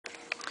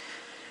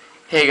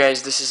Hey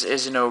guys, this is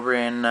Izinobre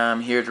and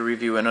I'm here to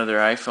review another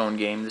iPhone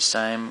game. This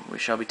time we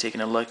shall be taking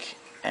a look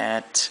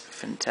at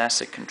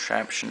Fantastic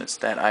Contraption. It's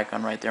that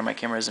icon right there. My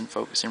camera isn't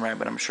focusing right,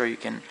 but I'm sure you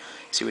can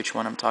see which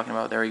one I'm talking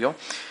about. There we go.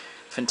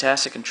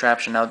 Fantastic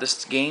Contraption. Now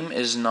this game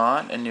is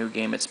not a new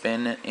game. It's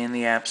been in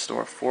the App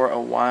Store for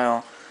a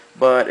while,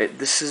 but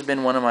this has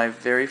been one of my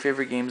very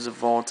favorite games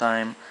of all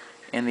time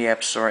in the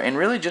App Store. And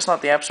really just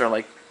not the App Store,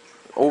 like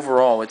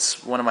overall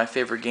it's one of my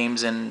favorite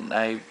games, and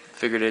I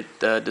figured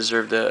it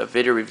deserved a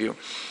video review.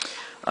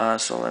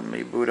 So let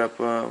me boot up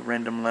a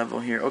random level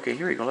here. Okay,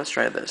 here we go. Let's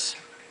try this.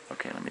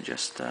 Okay, let me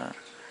just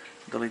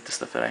delete the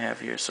stuff that I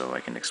have here so I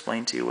can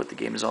explain to you what the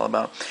game is all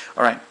about.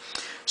 Alright,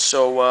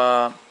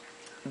 so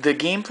the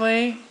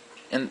gameplay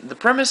and the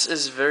premise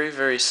is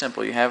very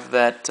simple. You have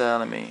that,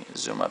 let me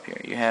zoom up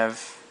here. You have,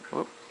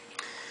 whoop,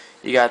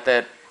 you got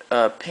that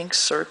pink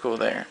circle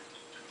there,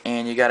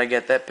 and you got to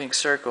get that pink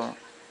circle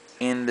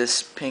in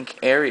this pink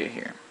area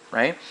here,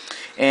 right?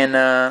 And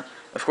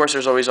of course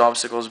there's always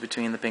obstacles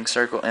between the pink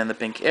circle and the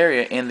pink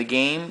area, and the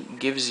game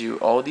gives you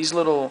all these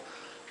little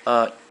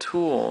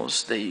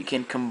tools that you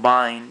can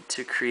combine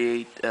to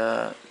create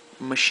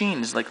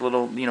machines, like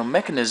little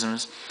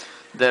mechanisms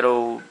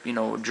that'll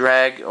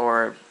drag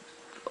or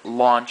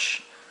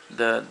launch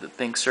the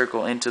pink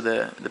circle into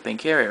the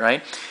pink area,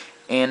 right?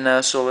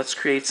 And so let's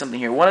create something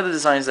here. One of the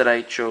designs that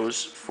I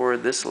chose for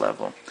this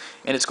level,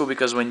 and it's cool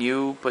because when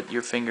you put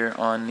your finger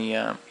on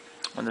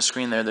the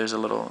screen there, there's a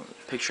little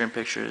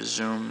picture-in-picture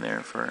zoom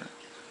there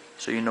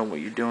so you know what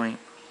you're doing.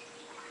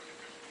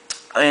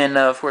 And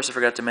of course I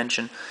forgot to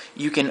mention,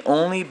 you can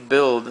only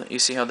build, you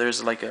see how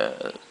there's like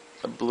a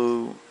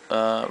blue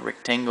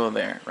rectangle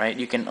there, right?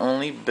 You can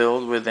only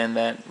build within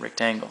that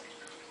rectangle,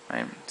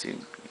 right? To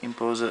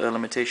impose a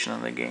limitation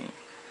on the game.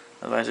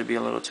 Otherwise it'd be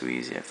a little too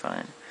easy, I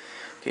find.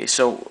 Okay,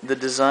 so the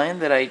design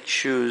that I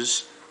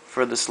choose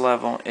for this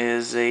level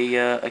is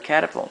a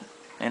catapult,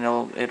 and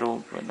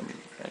it'll let me,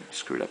 I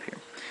screwed up here.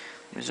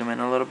 Let me zoom in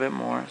a little bit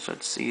more so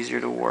it's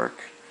easier to work.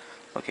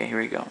 Okay, here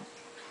we go.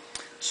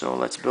 So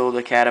let's build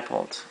a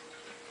catapult.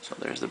 So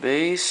there's the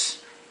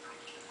base.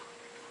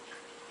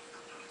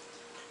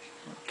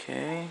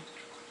 Okay,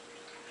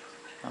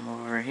 I'm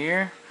over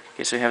here.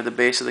 Okay, so you have the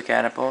base of the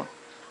catapult.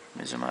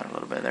 Let me zoom out a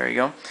little bit. There you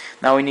go.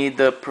 Now we need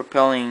the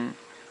propelling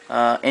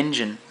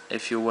engine,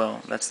 if you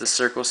will. That's the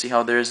circle. See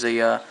how there's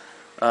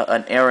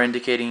an arrow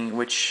indicating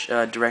which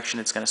direction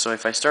it's going to. So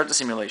if I start the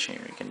simulation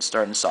here, you can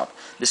start and stop.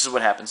 This is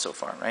what happens so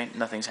far, right?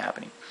 Nothing's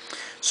happening.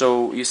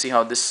 So you see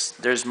how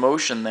there's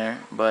motion there,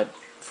 but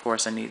of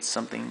course I need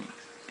something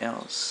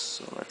else.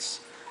 So let's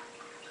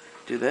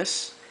do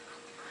this.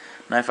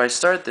 Now if I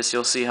start this,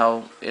 you'll see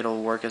how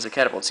it'll work as a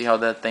catapult. See how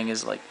that thing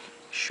is like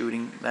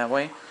shooting that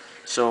way?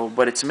 So,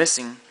 but it's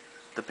missing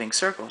the pink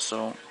circle.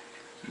 So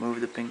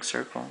move the pink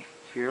circle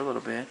here a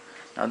little bit.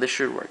 Now this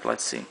should work.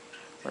 Let's see.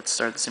 Let's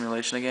start the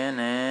simulation again,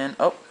 and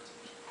oh,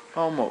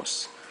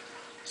 almost.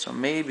 So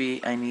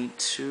maybe I need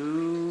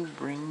to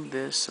bring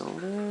this a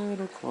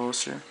little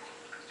closer.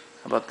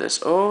 How about this?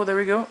 Oh, there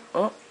we go.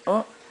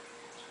 Oh.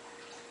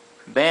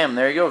 Bam,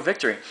 there you go,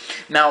 victory.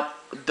 Now,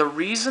 the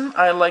reason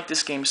I like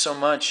this game so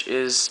much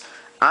is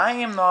I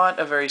am not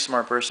a very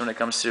smart person when it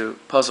comes to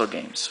puzzle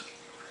games,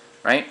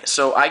 right?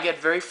 So I get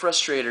very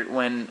frustrated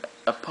when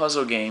a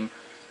puzzle game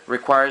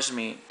requires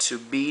me to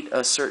beat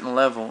a certain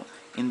level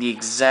in the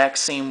exact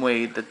same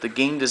way that the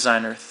game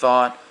designer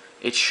thought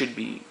it should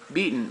be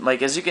beaten.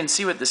 Like as you can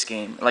see with this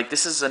game, like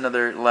this is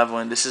another level,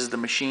 and this is the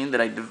machine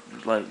that I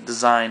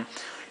designed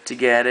to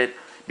get it,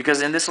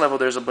 because in this level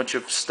there's a bunch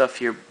of stuff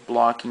here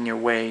blocking your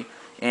way,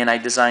 and I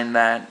designed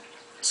that.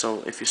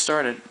 So if you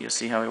start it, you'll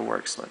see how it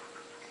works. Look,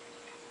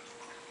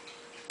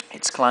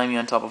 it's climbing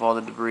on top of all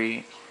the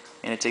debris,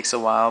 and it takes a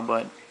while,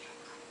 but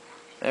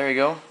there you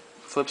go.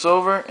 Flips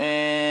over,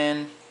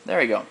 and there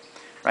we go,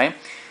 right?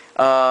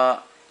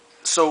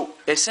 So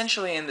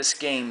essentially in this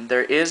game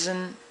there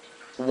isn't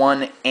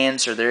one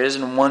answer, there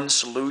isn't one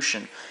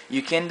solution.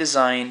 You can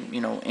design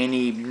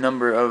any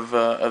number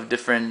of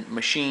different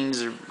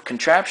machines or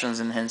contraptions,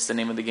 and hence the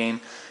name of the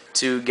game,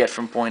 to get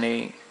from point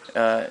A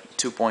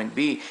to point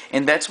B.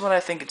 And that's what I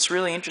think it's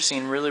really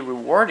interesting and really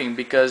rewarding,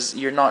 because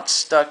you're not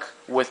stuck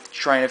with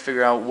trying to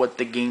figure out what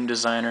the game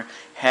designer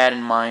had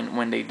in mind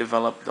when they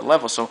developed the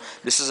level. So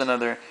this is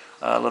another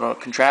little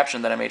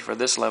contraption that I made for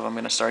this level. I'm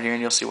going to start here and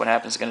you'll see what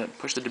happens. It's going to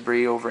push the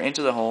debris over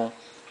into the hole,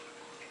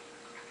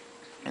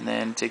 and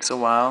then it takes a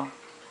while.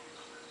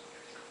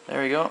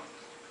 There we go.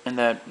 And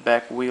that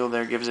back wheel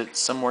there gives it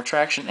some more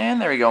traction, and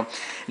there we go.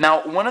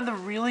 Now, one of the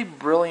really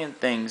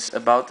brilliant things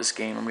about this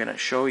game I'm going to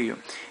show you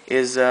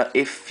is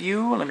if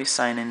you, let me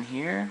sign in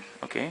here.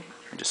 Okay,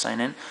 I just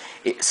sign in.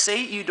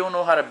 Say you don't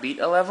know how to beat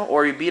a level,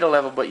 or you beat a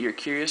level but you're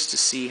curious to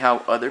see how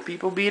other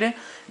people beat it.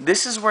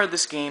 This is where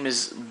this game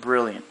is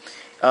brilliant.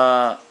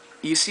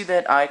 You see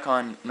that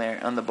icon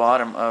there on the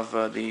bottom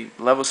of the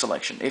level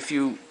selection. If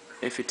you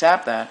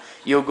tap that,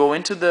 you'll go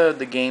into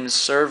the game's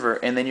server,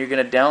 and then you're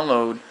going to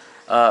download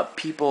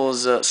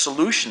people's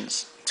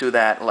solutions to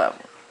that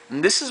level.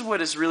 And this is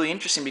what is really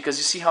interesting, because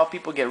you see how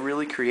people get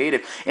really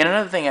creative. And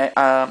another thing,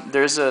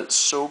 there's a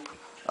soap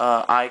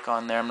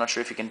icon there. I'm not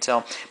sure if you can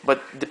tell,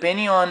 but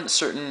depending on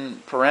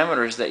certain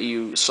parameters that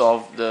you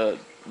solve the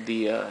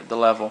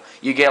level,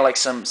 you get like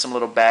some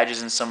little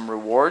badges and some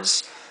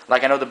rewards.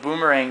 Like I know the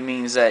boomerang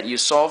means that you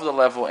solve the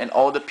level and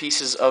all the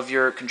pieces of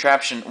your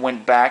contraption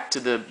went back to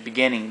the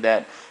beginning,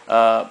 that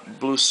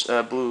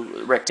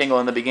blue rectangle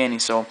in the beginning.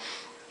 So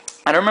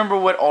I don't remember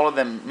what all of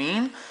them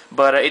mean,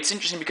 but it's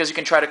interesting because you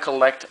can try to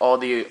collect all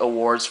the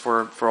awards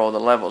for all the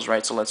levels,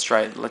 right? So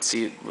let's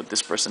see what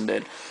this person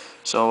did.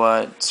 So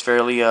it's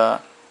fairly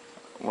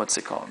what's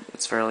it called?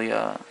 It's fairly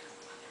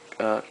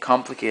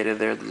complicated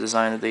there, the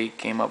design that they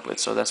came up with.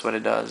 So that's what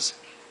it does.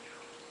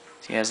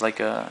 He has like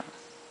a,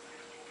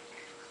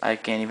 I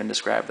can't even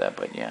describe that,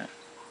 but yeah,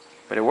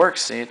 but it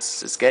works. See,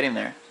 it's getting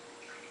there.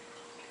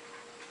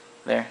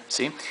 There,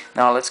 see?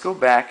 Now let's go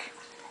back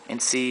and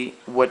see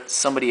what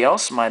somebody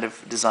else might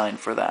have designed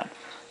for that.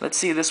 Let's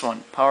see this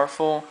one,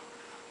 Powerful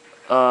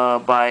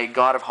by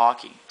God of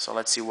Hockey. So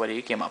let's see what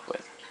he came up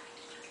with.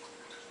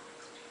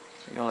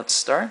 There you go, let's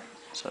start.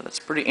 So that's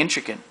pretty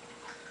intricate.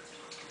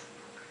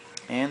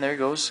 And there it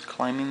goes,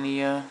 climbing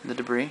the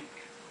debris.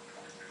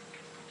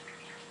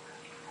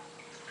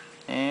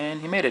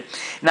 And he made it.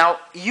 Now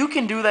you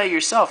can do that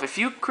yourself. If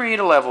you create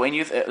a level and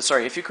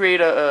if you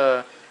create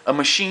a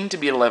machine to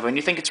be a level and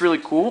you think it's really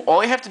cool,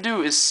 all you have to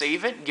do is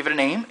save it, give it a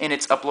name, and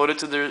it's uploaded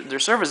to their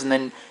servers, and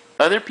then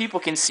other people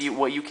can see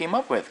what you came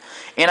up with.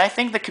 And I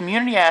think the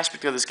community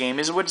aspect of this game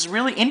is what's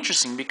really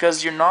interesting,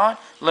 because you're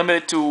not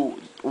limited to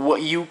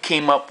what you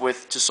came up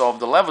with to solve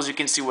the levels. You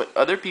can see what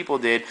other people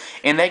did,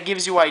 and that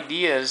gives you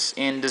ideas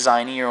in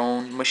designing your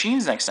own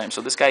machines next time.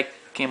 So this guy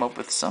came up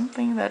with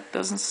something that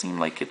doesn't seem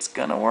like it's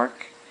gonna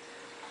work,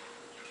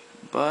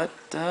 but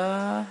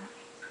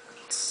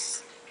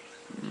it's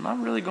not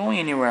really going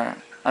anywhere.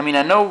 I mean,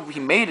 I know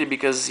he made it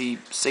because he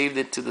saved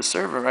it to the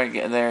server, right?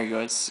 There you go,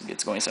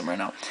 it's going somewhere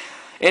now.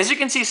 As you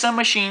can see, some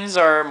machines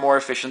are more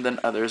efficient than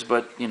others,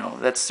 but you know,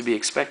 that's to be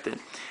expected.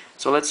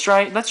 So let's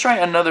try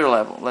another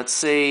level. Let's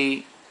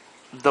say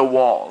the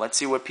wall. Let's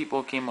see what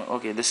people came up.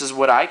 Okay, this is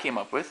what I came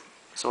up with.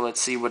 So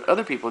let's see what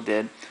other people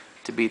did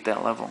to beat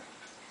that level.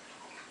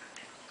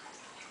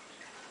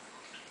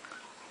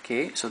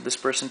 Okay, so this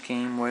person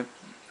came with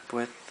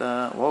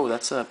whoa,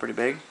 that's pretty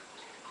big.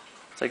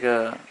 It's like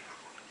a,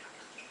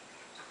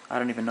 I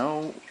don't even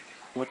know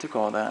what to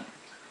call that,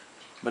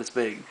 but it's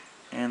big.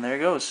 And there it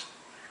goes.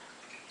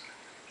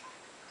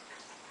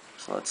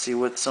 So let's see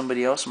what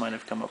somebody else might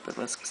have come up with.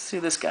 Let's see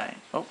this guy.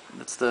 Oh,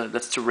 that's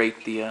to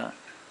rate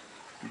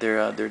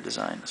their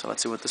design. So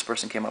let's see what this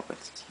person came up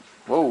with.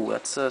 Whoa,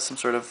 that's some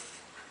sort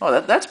of, oh,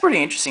 that's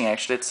pretty interesting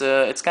actually.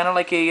 It's kind of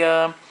like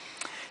a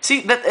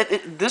see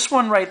this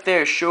one right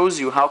there shows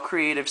you how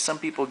creative some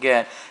people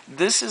get.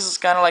 This is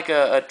kind of like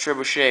a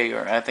trebuchet,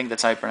 or I think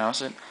that's how you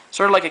pronounce it.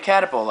 Sort of like a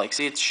catapult. Like,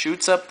 see, it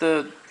shoots up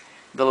the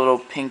little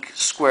pink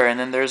square, and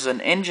then there's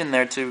an engine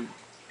there to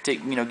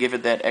give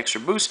it that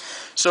extra boost.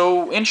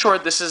 So in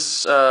short, this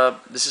is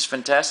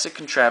fantastic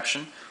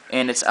contraption,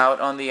 and it's out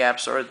on the App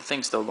Store. The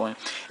thing's still going.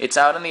 It's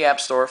out on the App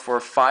Store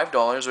for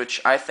 $5, which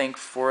I think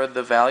for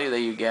the value that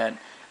you get,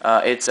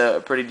 it's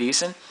pretty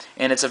decent,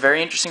 and it's a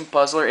very interesting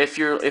puzzler. If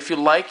you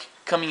like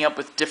coming up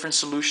with different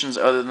solutions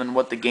other than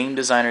what the game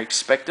designer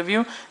expects of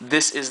you,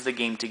 this is the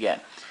game to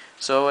get.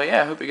 So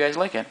yeah, I hope you guys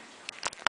like it.